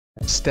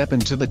Step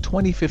into the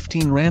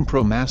 2015 Ram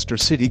ProMaster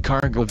City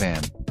Cargo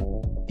Van.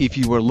 If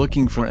you are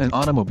looking for an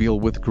automobile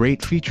with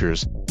great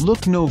features,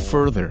 look no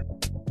further.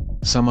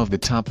 Some of the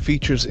top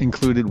features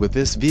included with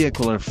this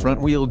vehicle are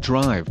front-wheel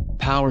drive,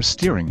 power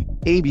steering,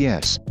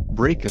 ABS,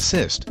 brake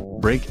assist,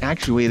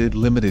 brake-actuated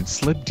limited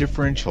slip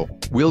differential,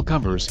 wheel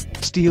covers,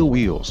 steel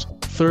wheels,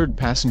 third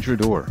passenger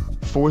door,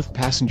 fourth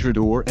passenger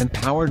door and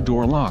power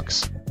door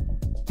locks.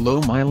 Low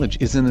mileage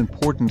is an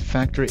important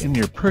factor in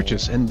your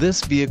purchase, and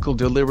this vehicle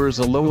delivers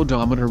a low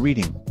odometer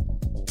reading.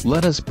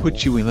 Let us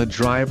put you in the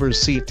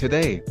driver's seat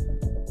today.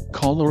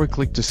 Call or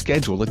click to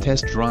schedule a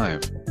test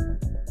drive.